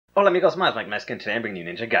Hola amigos, Mikethemexican. Today I'm bringing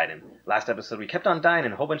you Ninja Gaiden. Last episode we kept on dying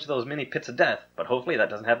in a whole bunch of those mini pits of death, but hopefully that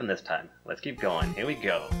doesn't happen this time. Let's keep going. Here we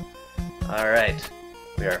go. Alright.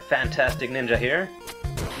 We are a fantastic ninja here.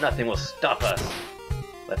 Nothing will stop us.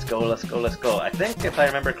 Let's go, let's go, let's go. I think if I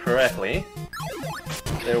remember correctly,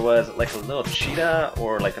 there was like a little cheetah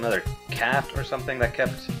or like another cat or something that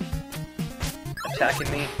kept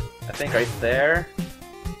attacking me. I think right there.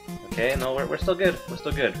 Okay, no, we're still good. We're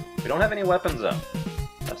still good. We don't have any weapons though.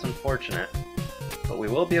 That's unfortunate. But we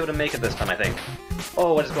will be able to make it this time, I think.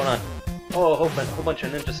 Oh, what is going on? Oh, a whole bunch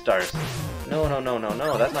of ninja stars. No, no, no, no,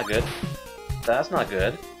 no. That's not good. That's not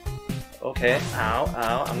good. Okay. Ow,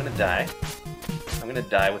 ow. I'm gonna die. I'm gonna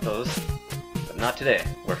die with those. But not today.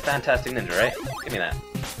 We're fantastic ninja, right? Give me that.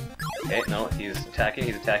 Okay, no, he's attacking.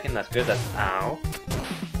 He's attacking. That's good. That's... Ow.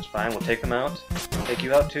 That's fine. We'll take them out. Take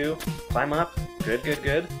you out too. Climb up. Good, good,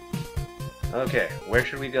 good. Okay, where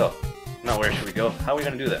should we go? No, where should we go? How are we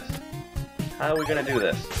gonna do this? How are we gonna do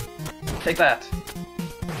this? Take that!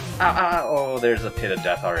 Ow, ow, ow! Oh, there's a pit of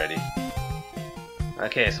death already.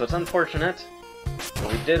 Okay, so it's unfortunate.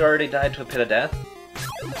 We did already die to a pit of death,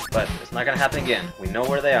 but it's not gonna happen again. We know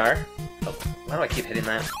where they are. Oh, why do I keep hitting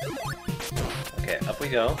that? Okay, up we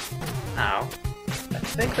go. Ow. I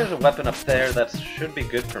think there's a weapon up there that should be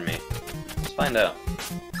good for me. Let's find out.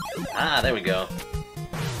 Ah, there we go.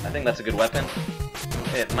 I think that's a good weapon.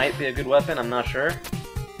 It might be a good weapon, I'm not sure.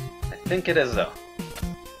 I think it is though.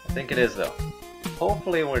 I think it is though.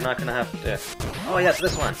 Hopefully we're not gonna have to... Oh yes,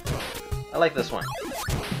 this one! I like this one.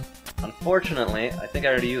 Unfortunately, I think I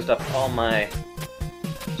already used up all my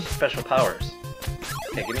special powers.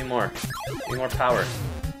 Okay, give me more. Give me more powers.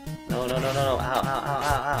 No, no, no, no, no. Ow, ow, ow,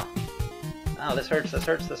 ow, ow. Ow, this hurts, this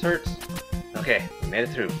hurts, this hurts. Okay, we made it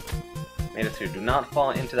through. Made it through. Do not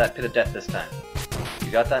fall into that pit of death this time.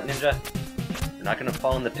 You got that, ninja? You're not gonna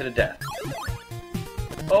fall in the pit of death.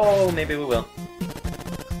 Oh, maybe we will.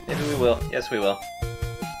 Maybe we will. Yes, we will.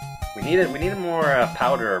 We needed more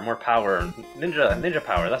powder, more power. Ninja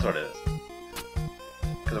power, that's what it is.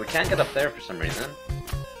 Because we can't get up there for some reason.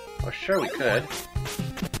 Or sure we could.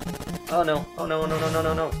 Oh no, oh no, no, no, no,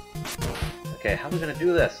 no, no. Okay, how are we gonna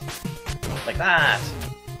do this? Like that!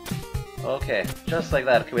 Okay, just like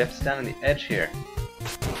that. Okay, we have to stand on the edge here.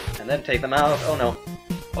 And then take them out. Oh no.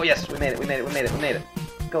 Oh yes, we made it, we made it, we made it, we made it.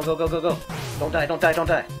 Go, go, go, go, go. Don't die, don't die, don't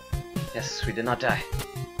die. Yes, we did not die.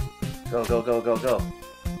 Go, go, go, go, go.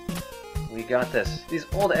 We got this. These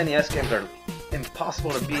old NES games are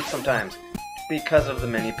impossible to beat sometimes because of the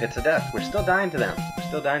many pits of death. We're still dying to them. We're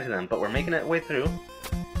still dying to them, but we're making it way through.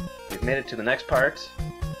 We've made it to the next part.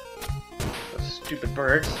 Those stupid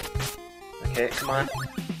birds. Okay, come on.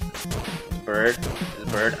 Bird. There's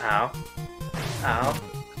a bird. Ow. Ow.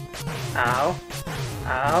 Ow.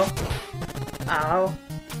 Ow. Ow.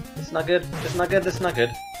 It's not good. It's not good. This is not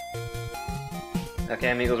good. Okay,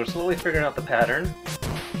 amigos, we're slowly figuring out the pattern.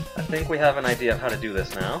 I think we have an idea of how to do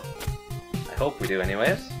this now. I hope we do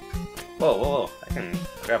anyways. Whoa, whoa, whoa. I can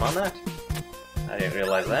grab on that. I didn't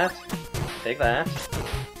realize that. Take that.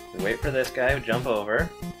 We wait for this guy, we jump over.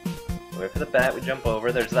 We wait for the bat, we jump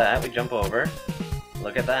over. There's that, we jump over.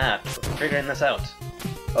 Look at that. We're figuring this out.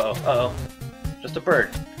 Uh-oh, uh-oh. Just a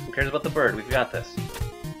bird. Who cares about the bird? We've got this.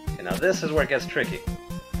 Okay, now this is where it gets tricky.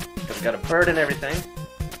 Because we've got a bird and everything.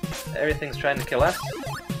 Everything's trying to kill us.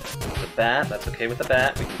 The bat, that's okay with the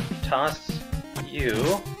bat. We can toss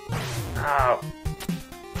you. Ow!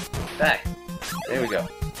 Die. There we go.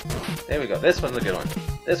 There we go. This one's a good one.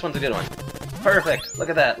 This one's a good one. Perfect! Look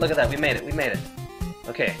at that, look at that. We made it, we made it.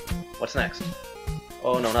 Okay, what's next?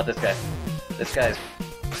 Oh no, not this guy. This guy's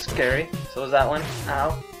scary. So is that one.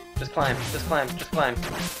 Ow. Just climb, just climb, just climb.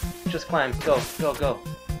 Just climb. Go, go, go.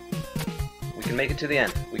 We can make it to the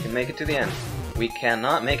end. We can make it to the end. We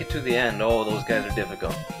cannot make it to the end. Oh, those guys are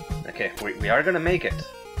difficult. Okay, we are gonna make it.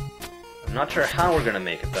 I'm not sure how we're gonna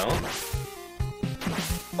make it, though.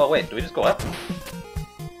 Oh, wait, do we just go up?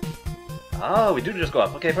 Oh, we do just go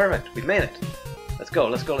up. Okay, perfect. We've made it. Let's go,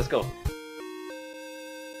 let's go, let's go.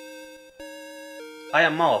 I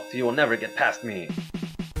am Mouth. You will never get past me.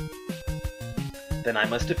 Then I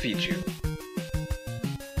must defeat you.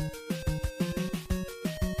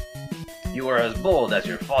 You are as bold as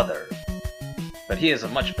your father, but he is a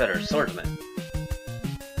much better swordsman.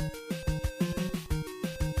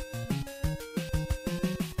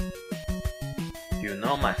 You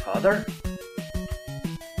know my father?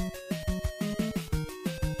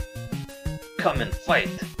 Come and fight,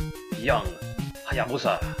 young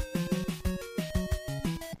Hayabusa.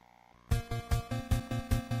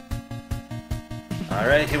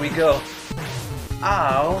 Alright, here we go.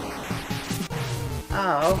 Ow!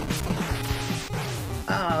 Ow!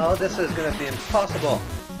 Ow, this is gonna be impossible.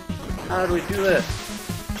 How do we do this?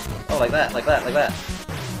 Oh, like that, like that, like that.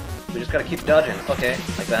 We just gotta keep dodging. Okay,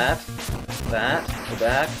 like that. That. Go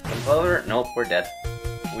back. Jump over. Nope, we're dead.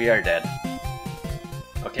 We are dead.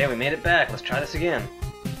 Okay, we made it back. Let's try this again.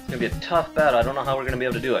 It's gonna be a tough battle. I don't know how we're gonna be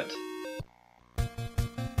able to do it.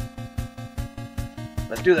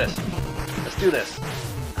 Let's do this. Let's do this.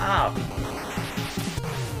 Ow!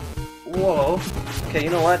 Whoa. Okay, you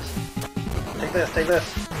know what? Take this, take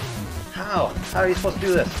this. How? How are you supposed to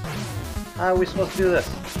do this? How are we supposed to do this?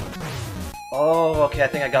 Oh, okay, I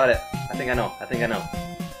think I got it. I think I know. I think I know.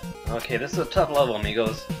 Okay, this is a tough level,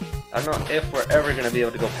 amigos. I don't know if we're ever going to be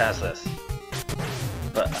able to go past this.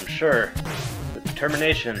 But I'm sure, with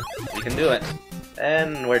determination, we can do it.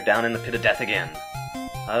 And we're down in the pit of death again.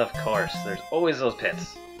 Of course, there's always those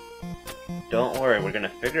pits. Don't worry, we're going to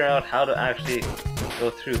figure out how to actually go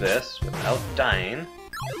through this without dying.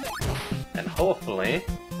 And hopefully,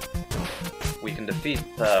 we can defeat,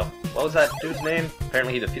 what was that dude's name?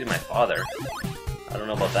 Apparently he defeated my father. I don't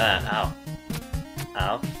know about that. Ow.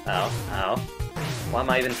 Ow, ow, ow. Why am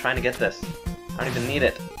I even trying to get this? I don't even need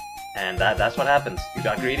it. And that's what happens. You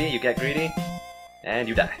got greedy, you get greedy, and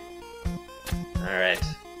you die. Alright.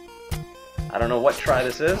 I don't know what try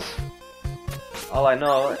this is. All I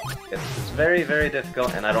know, it's very, very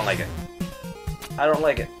difficult, and I don't like it. I don't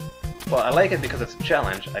like it. Well, I like it because it's a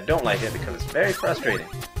challenge. I don't like it because it's very frustrating.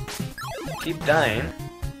 Keep dying,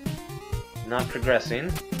 not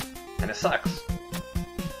progressing, and it sucks.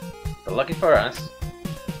 But lucky for us,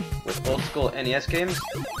 with old school NES games,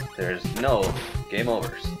 there's no game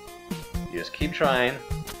overs. You just keep trying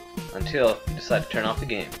until you decide to turn off the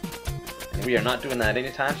game. And we are not doing that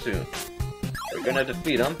anytime soon. We're gonna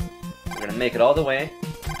defeat them, we're gonna make it all the way,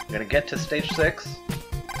 we're gonna get to stage 6,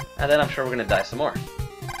 and then I'm sure we're gonna die some more.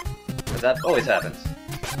 Because that always happens.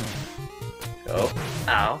 Go.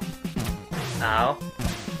 Ow. Ow.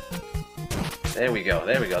 There we go,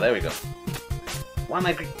 there we go, there we go. Why am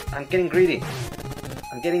I'm getting greedy.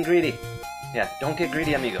 I'm getting greedy. Yeah, don't get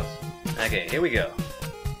greedy, amigos. Okay, here we go.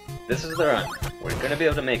 This is the run. We're gonna be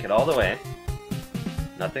able to make it all the way.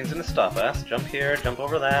 Nothing's gonna stop us. Jump here, jump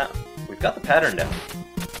over that. We've got the pattern down.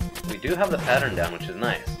 We do have the pattern down, which is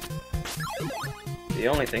nice. The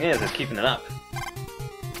only thing is keeping it up.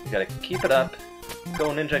 You gotta keep it up. Go,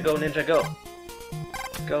 ninja, go, ninja, go.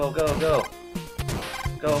 Go, go, go.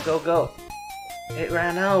 Go, go, go. It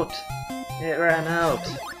ran out. It ran out.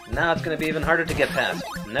 Now it's gonna be even harder to get past.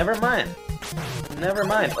 Never mind. Never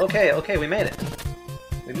mind. Okay, okay, we made it.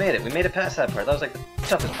 We made it. We made it past that part. That was like the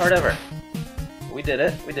toughest part ever. We did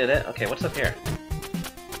it. We did it. Okay, what's up here?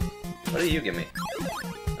 What do you give me?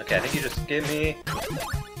 Okay, I think you just give me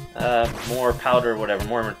more powder, whatever,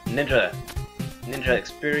 more ninja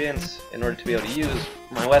experience in order to be able to use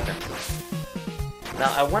my weapons.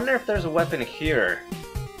 Now, I wonder if there's a weapon here,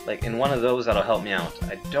 like in one of those that'll help me out.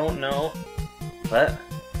 I don't know, but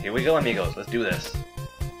here we go, amigos. Let's do this.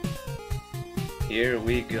 Here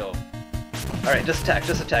we go. Alright, just attack,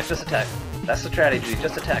 just attack, just attack. That's the strategy.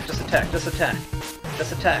 Just attack, just attack, just attack.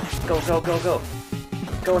 Just attack. Go, go, go, go.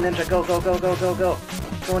 Go, ninja, go, go, go, go, go, go.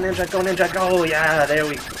 Go, ninja, go, ninja, go. Yeah, there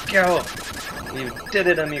we go. You did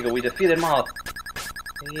it, amigo. We defeated them all.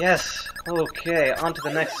 Yes. Okay, on to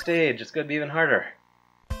the next stage. It's going to be even harder.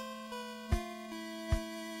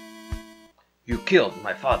 You killed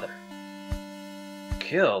my father.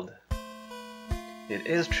 Killed? It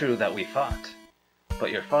is true that we fought,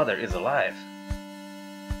 but your father is alive.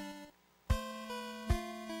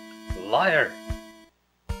 Liar!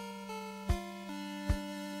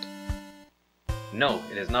 No,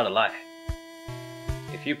 it is not a lie.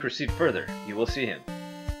 If you proceed further, you will see him.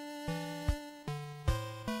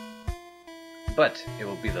 But it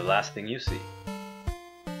will be the last thing you see.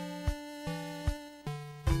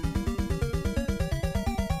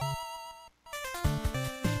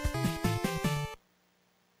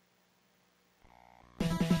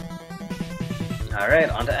 Alright,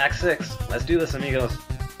 on to Act 6. Let's do this, amigos.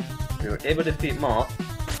 We were able to defeat Maul.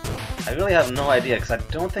 I really have no idea, because I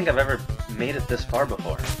don't think I've ever made it this far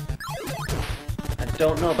before. I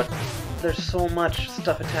don't know, but there's so much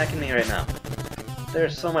stuff attacking me right now.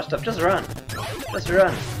 There's so much stuff. Just run! Just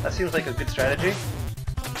run! That seems like a good strategy.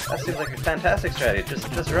 That seems like a fantastic strategy.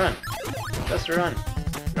 Just run. Just run.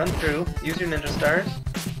 Run through. Use your ninja stars.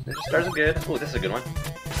 Ninja stars are good. Ooh, this is a good one.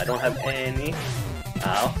 I don't have any.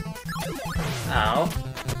 Ow. Ow.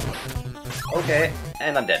 Okay,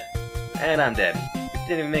 and I'm dead. And I'm dead.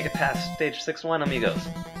 Didn't even make it past stage 6-1, amigos.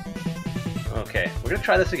 Okay, we're gonna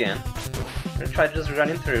try this again. We're gonna try just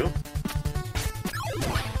running through.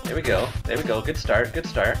 There we go. There we go. Good start. Good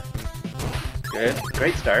start. Good.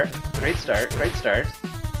 Great start. Great start. Great start.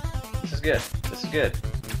 This is good. This is good.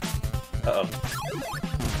 Uh-oh.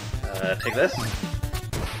 Take this.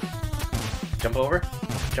 Jump over.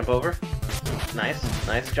 Jump over. Nice,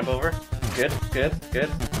 nice. Jump over. Good, good, good,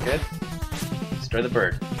 good. Destroy the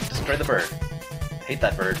bird. Destroy the bird. Hate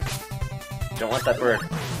that bird. Don't want that bird.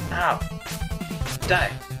 Ow!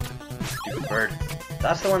 Die! Stupid bird.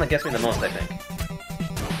 That's the one that gets me the most, I think.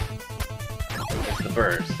 It's the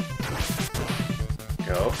birds.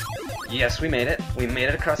 Go. Yes, we made it. We made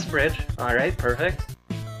it across the bridge. Alright, perfect.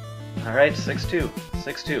 Alright, 6-2.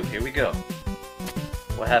 6-2. Here we go.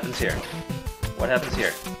 What happens here? What happens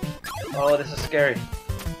here? Oh, this is scary.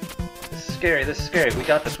 This is scary. This is scary. We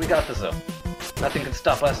got this. We got this, though. Nothing can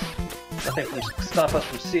stop us. Nothing can stop us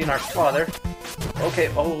from seeing our father. Okay.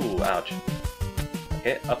 Oh, ouch.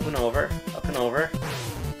 Okay, up and over. Up and over.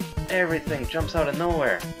 Everything jumps out of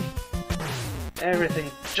nowhere. Everything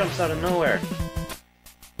jumps out of nowhere.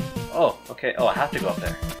 Oh, okay. Oh, I have to go up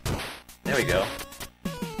there. There we go.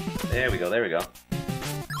 There we go. There we go.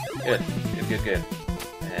 Good. Good, good, good.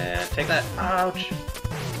 And take that. Ouch.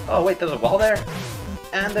 Oh, wait, there's a wall there?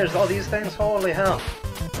 And there's all these things? Holy hell.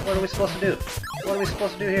 What are we supposed to do? What are we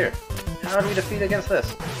supposed to do here? How do we defeat against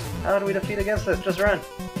this? How do we defeat against this? Just run.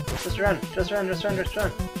 Just run. Just run. Just run. Just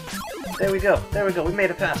run. There we go. There we go. We made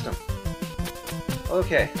it past him.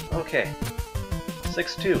 Okay. Okay.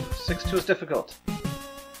 6-2. 6-2 is difficult.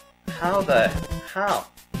 How the... How?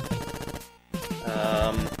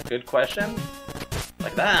 Good question.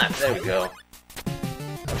 Like that. There we go.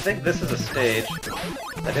 I think this is a stage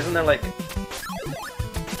that isn't there like...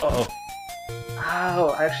 Uh-oh. Ow,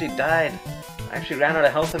 I actually died. I actually ran out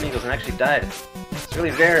of health, amigos, and actually died. It's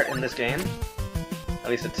really rare in this game. At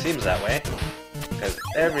least it seems that way. Because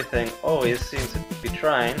everything always seems to be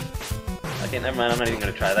trying. Okay, never mind, I'm not even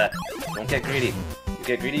going to try that. Don't get greedy. You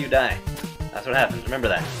get greedy, you die. That's what happens, remember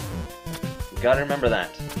that. You gotta remember that.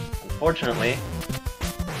 Unfortunately,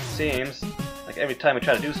 it seems like every time we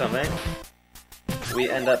try to do something, we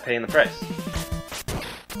end up paying the price.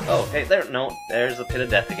 Oh, hey, there, no, there's the pit of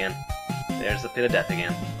death again. There's the pit of death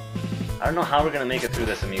again. I don't know how we're gonna make it through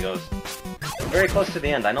this, amigos. We're very close to the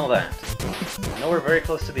end, I know that. I know we're very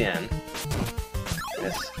close to the end.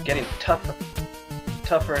 It's getting tougher,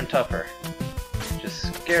 tougher and tougher.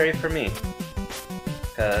 Just scary for me.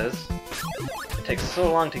 Because it takes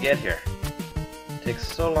so long to get here. It takes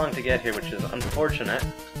so long to get here, which is unfortunate.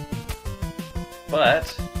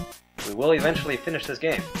 But we will eventually finish this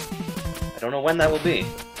game. I don't know when that will be,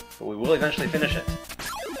 but we will eventually finish it.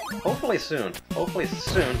 Hopefully soon. Hopefully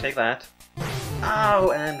soon. Take that.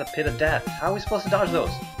 Ow! And the pit of death. How are we supposed to dodge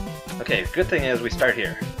those? Okay, good thing is we start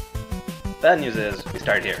here. Bad news is we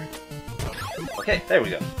start here. Okay, there we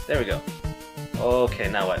go. There we go.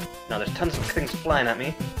 Okay, now what? Now there's tons of things flying at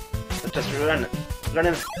me. Let's just run. Run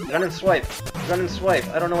and swipe. Run and swipe.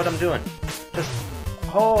 I don't know what I'm doing. Just...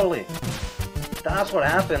 Holy... That's what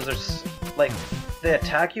happens. There's... Like, they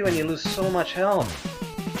attack you and you lose so much health.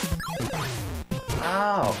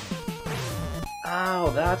 Ow. Ow,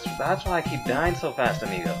 that's why I keep dying so fast,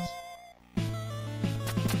 amigos.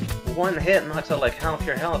 One hit knocks out like half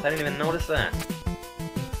your health. I didn't even notice that.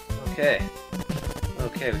 Okay.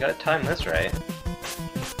 Okay, we gotta time this right.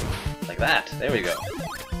 Like that. There we go.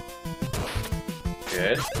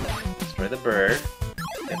 Good. Destroy the bird.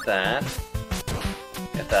 Get that.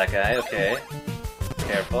 Get that guy, okay.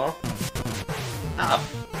 Careful. Ow!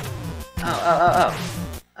 Ow, ow, ow, ow!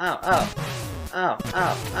 Ow, ow! Ow,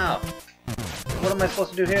 ow, ow! What am I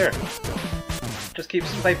supposed to do here? Just keep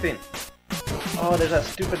swiping. Oh, there's that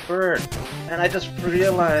stupid bird. And I just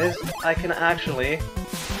realized I can actually...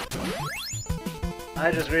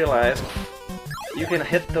 I just realized you can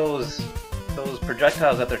hit those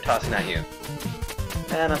projectiles that they're tossing at you.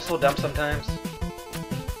 Man, I'm so dumb sometimes.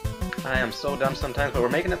 I am so dumb sometimes, but we're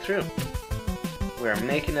making it through. We're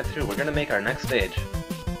making it through. We're gonna make our next stage.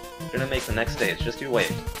 We're gonna make the next stage. Just you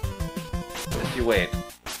wait. Just you wait.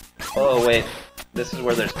 Oh, wait. This is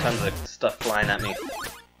where there's tons of stuff flying at me.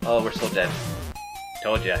 Oh, we're so dead.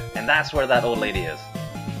 Told ya. And that's where that old lady is.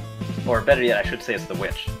 Or better yet, I should say it's the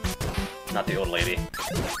witch. Not the old lady.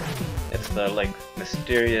 It's the, like,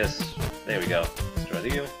 mysterious... There we go. Destroy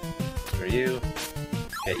you. Destroy you.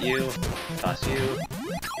 Hit you. Toss you.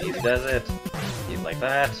 Easy does it. Eat like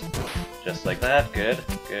that. Just like that. Good.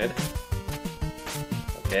 Good.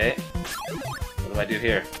 Okay. What do I do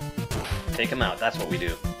here? Take him out. That's what we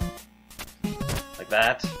do. Like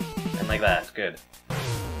that. And like that. Good.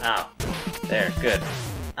 Ow. There. Good.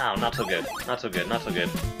 Ow. Not so good. Not so good. Not so good.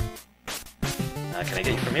 Can I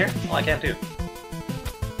get you from here? Oh, I can't do.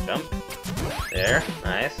 Jump. There.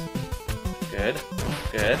 Nice. Good.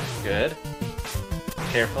 Good. Good.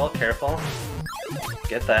 Careful. Careful.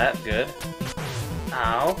 Get that. Good.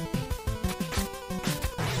 Ow.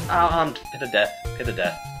 Pit of death. Pit of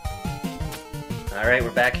death. Alright,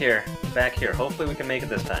 we're back here. Back here. Hopefully we can make it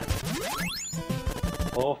this time.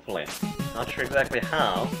 Hopefully. Not sure exactly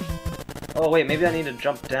how. Oh wait, maybe I need to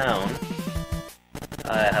jump down.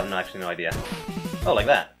 I have actually no idea. Oh, like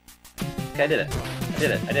that. Okay, I did it. I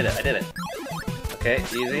did it. I did it. I did it. Okay,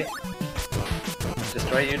 easy.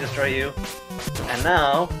 Destroy you, destroy you. And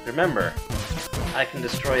now, remember, I can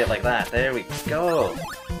destroy it like that. There we go.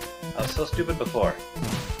 I was so stupid before.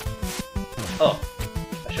 Oh,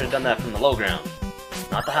 I should have done that from the low ground.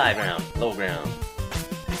 Not the high ground, low ground.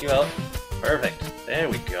 Take you out. Perfect. There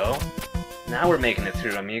we go. Now we're making it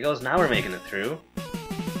through, amigos. Now we're making it through.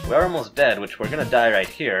 We're almost dead, which we're gonna die right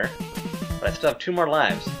here. But I still have 2 more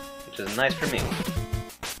lives, which is nice for me.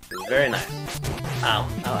 It's very nice. Ow,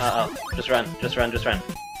 ow, ow, ow. Just run, just run, just run.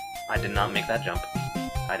 I did not make that jump.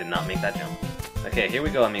 I did not make that jump. Okay, here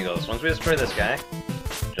we go, amigos. Once we destroy this guy,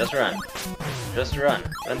 just run. Just run.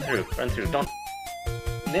 Run through, run through. Don't...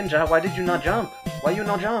 Ninja, why did you not jump? Why you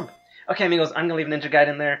not jump? Okay, amigos, I'm gonna leave Ninja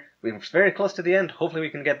Gaiden there. We're very close to the end. Hopefully we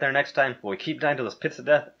can get there next time, but we keep dying to those pits of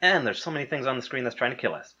death, and there's so many things on the screen that's trying to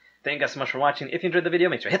kill us. Thank you guys so much for watching. If you enjoyed the video,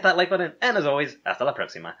 make sure to hit that like button, and as always, hasta la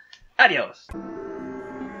próxima. Adios!